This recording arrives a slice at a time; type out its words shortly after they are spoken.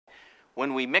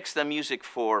When we mix the music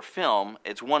for film,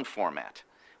 it's one format.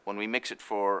 When we mix it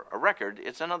for a record,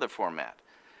 it's another format.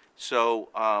 So,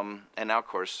 and now, of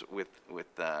course, with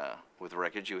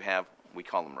records, you have, we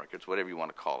call them records, whatever you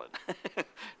want to call it,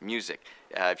 music.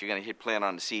 If you're going to hit play it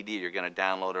on a CD, you're going to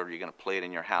download it, or you're going to play it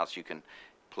in your house. You can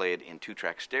play it in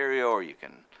 2-track stereo, or you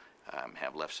can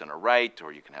have left, center, right,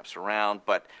 or you can have surround.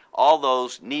 But all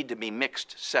those need to be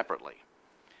mixed separately.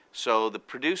 So the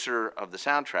producer of the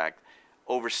soundtrack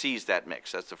oversees that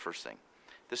mix. That's the first thing.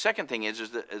 The second thing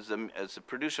is the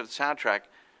producer of the soundtrack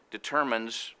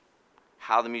determines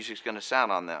how the music's going to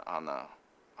sound on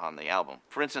the album.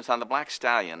 For instance, on the Black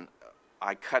Stallion,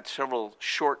 I cut several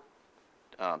short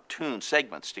tune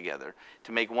segments together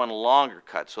to make one longer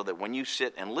cut, so that when you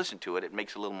sit and listen to it, it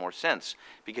makes a little more sense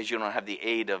because you don't have the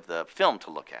aid of the film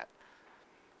to look at.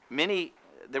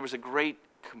 There was a great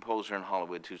composer in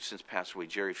Hollywood who's since passed away,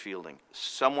 Jerry Fielding.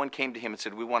 Someone came to him and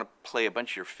said, "We want to play a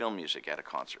bunch of your film music at a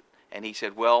concert." And he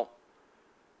said, "Well,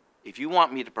 if you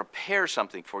want me to prepare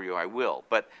something for you, I will.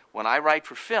 But when I write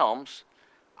for films,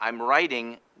 I'm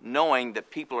writing knowing that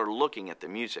people are looking at the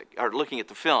music, or looking at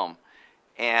the film,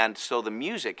 and so the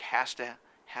music has to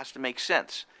make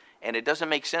sense. And it doesn't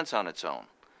make sense on its own.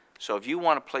 So if you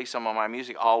want to play some of my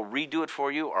music, I'll redo it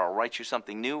for you, or I'll write you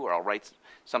something new, or I'll write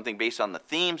something based on the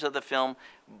themes of the film."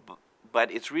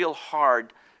 But it's real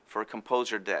hard for a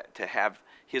composer to have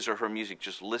his or her music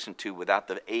just listened to without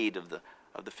the aid of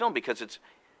the film, because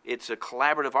it's a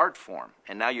collaborative art form,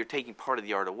 and now you're taking part of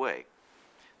the art away.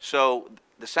 So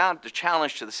the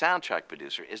challenge to the soundtrack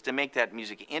producer is to make that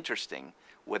music interesting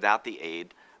without the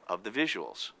aid of the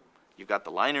visuals. You've got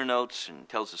the liner notes and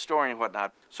tells the story and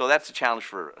whatnot. So that's the challenge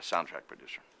for a soundtrack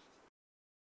producer.